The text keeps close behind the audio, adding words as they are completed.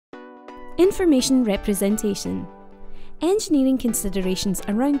Information representation. Engineering considerations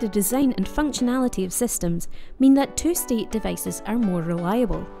around the design and functionality of systems mean that two-state devices are more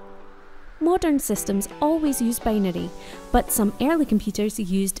reliable. Modern systems always use binary, but some early computers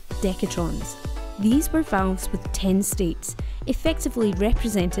used decatrons. These were valves with 10 states, effectively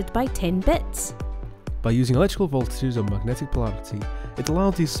represented by 10 bits. By using electrical voltages or magnetic polarity, it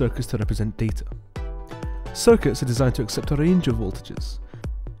allowed these circuits to represent data. Circuits are designed to accept a range of voltages.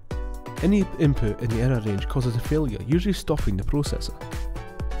 Any input in the error range causes a failure, usually stopping the processor.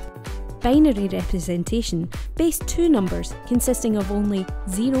 Binary representation based two numbers consisting of only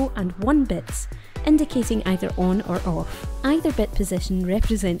 0 and 1 bits, indicating either on or off. Either bit position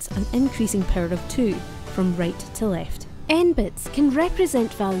represents an increasing power of 2, from right to left. N bits can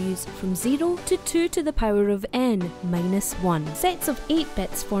represent values from 0 to 2 to the power of n minus 1. Sets of 8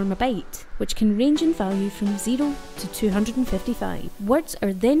 bits form a byte, which can range in value from 0 to 255. Words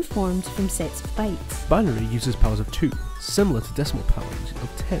are then formed from sets of bytes. Binary uses powers of 2, similar to decimal powers of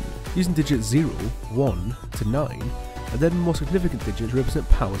 10, using digits 0, 1 to 9, and then more significant digits represent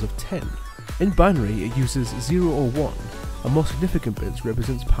powers of 10. In binary, it uses 0 or 1, and more significant bits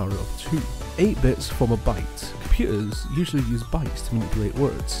represents power of 2. 8 bits form a byte. Computers usually use bytes to manipulate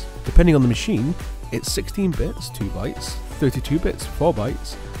words. Depending on the machine, it's 16 bits, 2 bytes, 32 bits, 4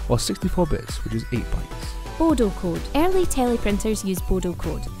 bytes, or 64 bits, which is 8 bytes. Bodo code. Early teleprinters used Bodo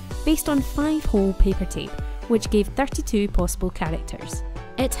code, based on 5-hole paper tape, which gave 32 possible characters.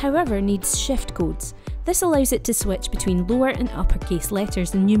 It, however, needs shift codes. This allows it to switch between lower and uppercase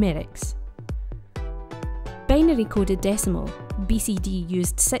letters and numerics. Binary coded decimal, BCD,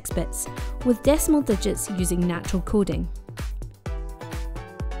 used 6 bits, with decimal digits using natural coding.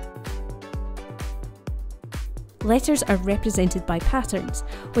 Letters are represented by patterns,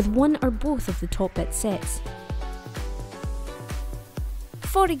 with one or both of the top bit sets.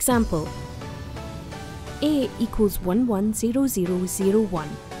 For example, A equals 110001.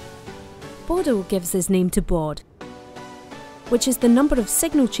 Bodo gives his name to baud, which is the number of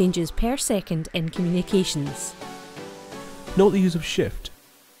signal changes per second in communications. Note the use of shift.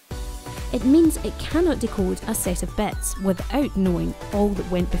 It means it cannot decode a set of bits without knowing all that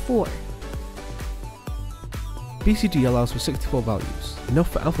went before. BCD allows for 64 values,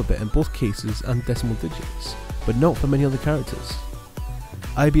 enough for alphabet in both cases and decimal digits, but not for many other characters.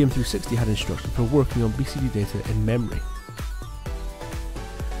 IBM 360 had instructions for working on BCD data in memory.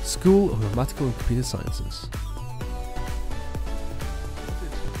 School of Mathematical and Computer Sciences.